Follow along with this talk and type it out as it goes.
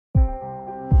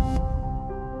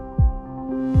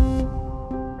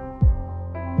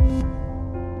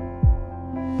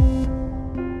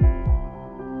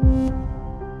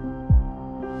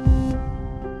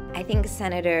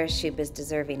Senator Schupp is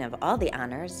deserving of all the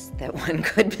honors that one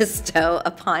could bestow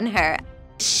upon her.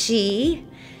 She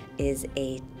is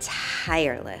a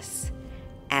tireless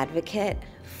advocate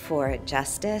for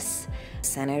justice.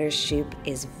 Senator Schupp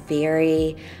is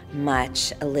very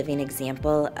much a living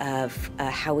example of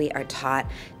how we are taught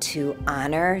to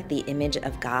honor the image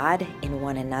of God in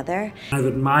one another. I've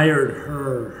admired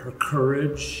her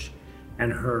courage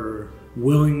and her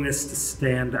willingness to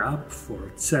stand up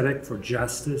for tzedek, for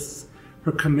justice,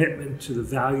 her commitment to the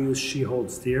values she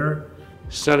holds dear.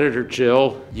 Senator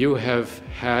Jill, you have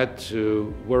had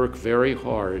to work very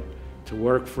hard to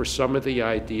work for some of the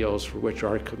ideals for which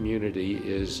our community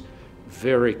is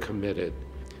very committed.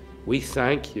 We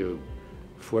thank you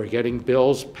for getting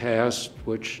bills passed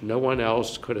which no one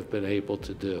else could have been able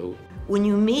to do. When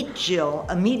you meet Jill,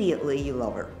 immediately you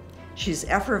love her. She's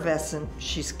effervescent,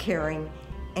 she's caring,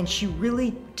 and she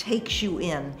really takes you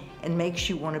in and makes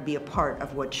you want to be a part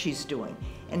of what she's doing.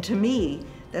 And to me,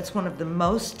 that's one of the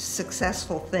most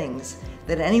successful things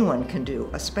that anyone can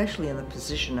do, especially in the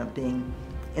position of being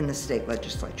in the state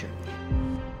legislature.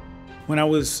 When I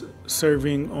was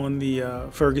serving on the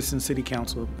Ferguson City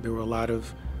Council, there were a lot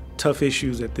of tough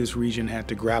issues that this region had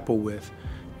to grapple with,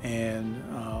 and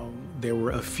there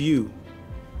were a few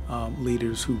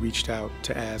leaders who reached out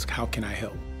to ask, how can I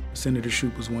help? Senator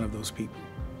Schupp was one of those people.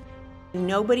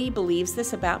 Nobody believes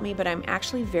this about me, but I'm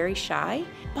actually very shy.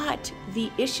 But the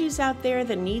issues out there,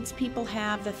 the needs people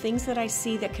have, the things that I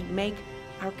see that could make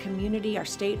our community, our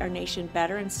state, our nation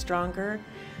better and stronger,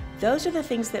 those are the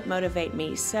things that motivate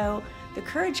me. So the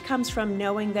courage comes from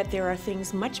knowing that there are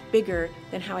things much bigger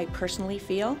than how I personally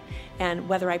feel, and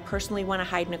whether I personally want to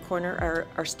hide in a corner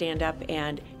or stand up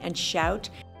and shout.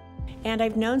 And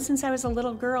I've known since I was a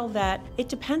little girl that it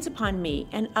depends upon me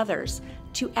and others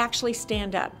to actually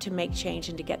stand up to make change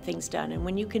and to get things done. And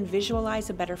when you can visualize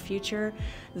a better future,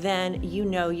 then you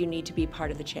know you need to be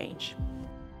part of the change.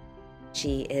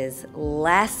 She is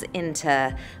less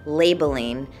into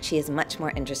labeling. She is much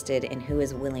more interested in who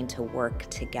is willing to work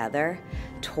together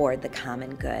toward the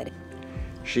common good.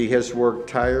 She has worked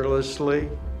tirelessly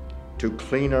to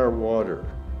clean our water,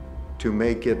 to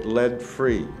make it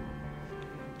lead-free.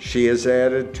 She has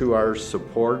added to our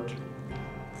support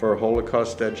for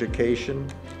Holocaust education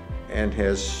and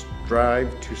has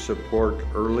strived to support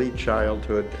early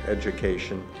childhood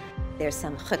education. There's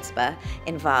some chutzpah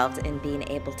involved in being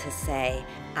able to say,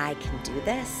 I can do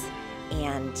this,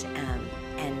 and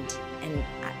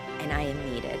I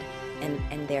am needed,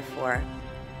 and therefore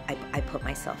I put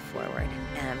myself forward.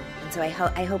 And so I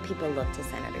hope people look to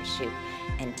Senator Schupp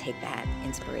and take that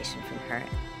inspiration from her.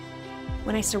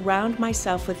 When I surround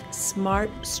myself with smart,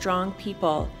 strong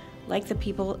people, like the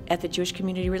people at the Jewish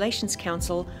Community Relations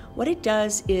Council, what it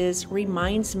does is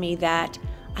reminds me that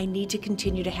I need to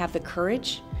continue to have the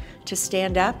courage to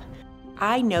stand up.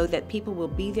 I know that people will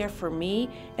be there for me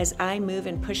as I move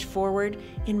and push forward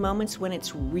in moments when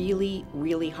it's really,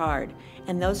 really hard.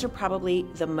 And those are probably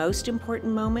the most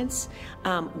important moments,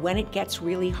 when it gets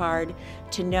really hard,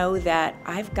 to know that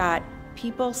I've got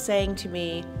people saying to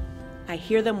me, I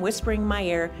hear them whispering in my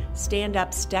ear, stand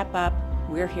up, step up,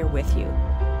 we're here with you.